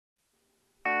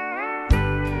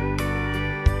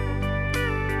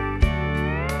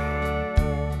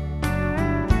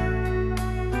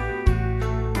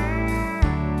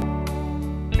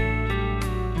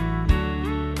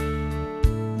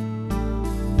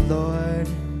Lord,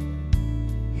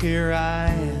 here I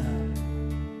am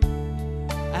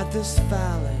at this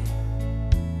valley.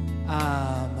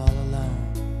 I'm all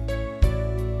alone.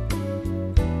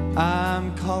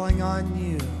 I'm calling on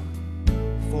you,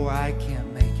 for I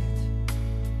can't make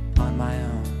it on my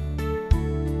own.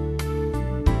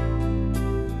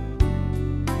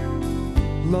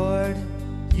 Lord,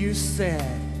 you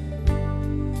said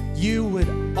you would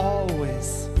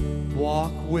always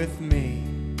walk with me.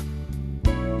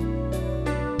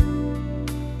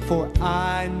 For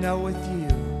I know with you,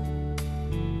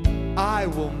 I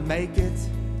will make it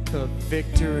to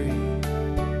victory.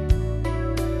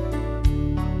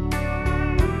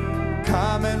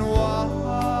 Come and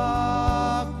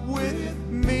walk with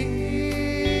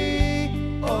me,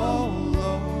 oh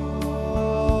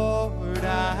Lord,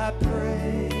 I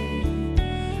pray.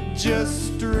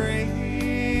 Just strengthen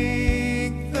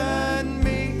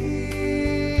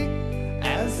me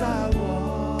as I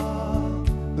walk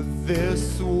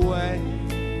this way.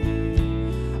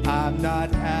 I'm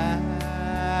not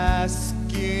asking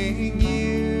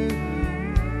you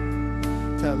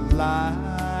to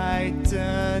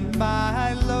lighten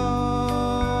my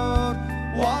load.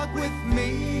 Walk with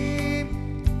me,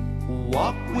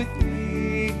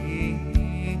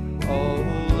 oh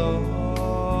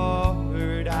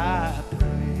Lord, I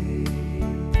pray.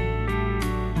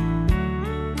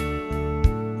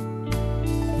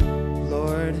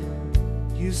 Lord,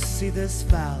 you see this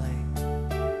valley.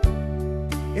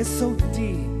 It's so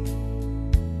deep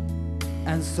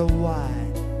and so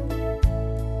wide.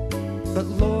 But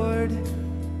Lord,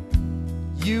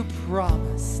 you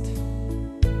promised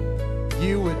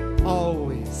you would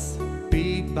always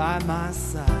be by my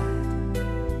side.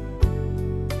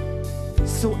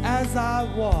 So as I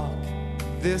walk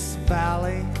this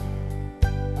valley,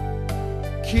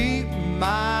 keep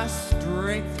my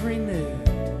strength renewed.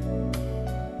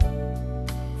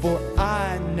 For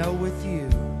I know with you,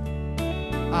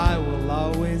 I will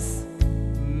always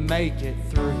make it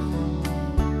through.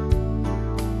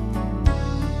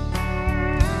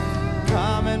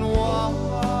 Come and walk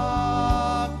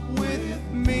with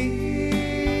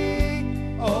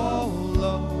me, oh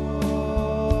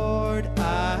Lord,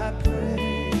 I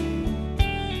pray.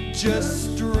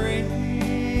 Just strengthen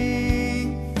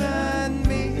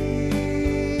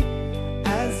me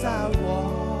as I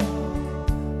walk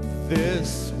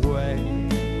this way.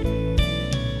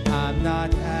 I'm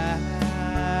not asking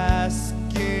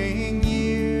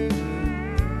you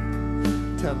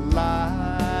to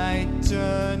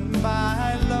lighten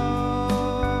my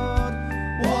load.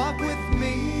 Walk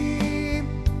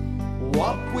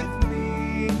with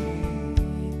me,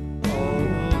 oh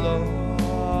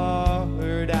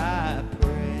Lord, I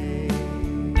pray.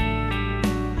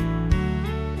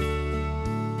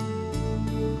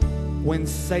 When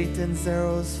Satan's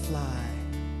arrows fly,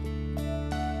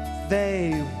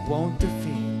 they won't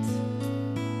defeat.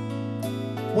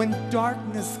 When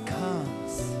darkness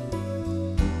comes,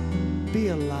 be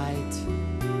a light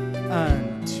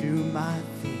unto my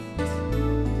feet.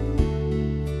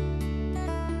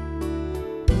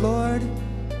 Lord,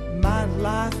 my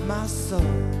life, my soul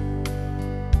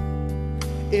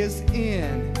is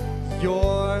in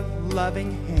your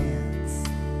loving hands.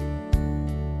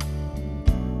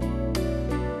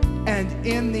 And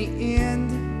in the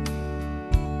end,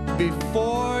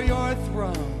 before your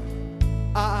throne,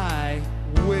 I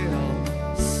will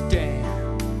stand.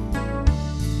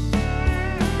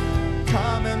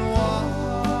 Come and walk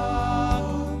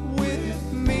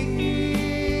with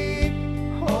me,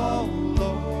 oh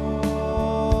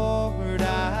Lord,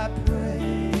 I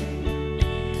pray.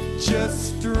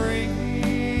 Just strengthen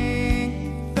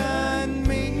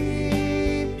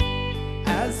me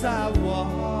as I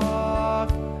walk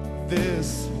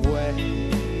this way.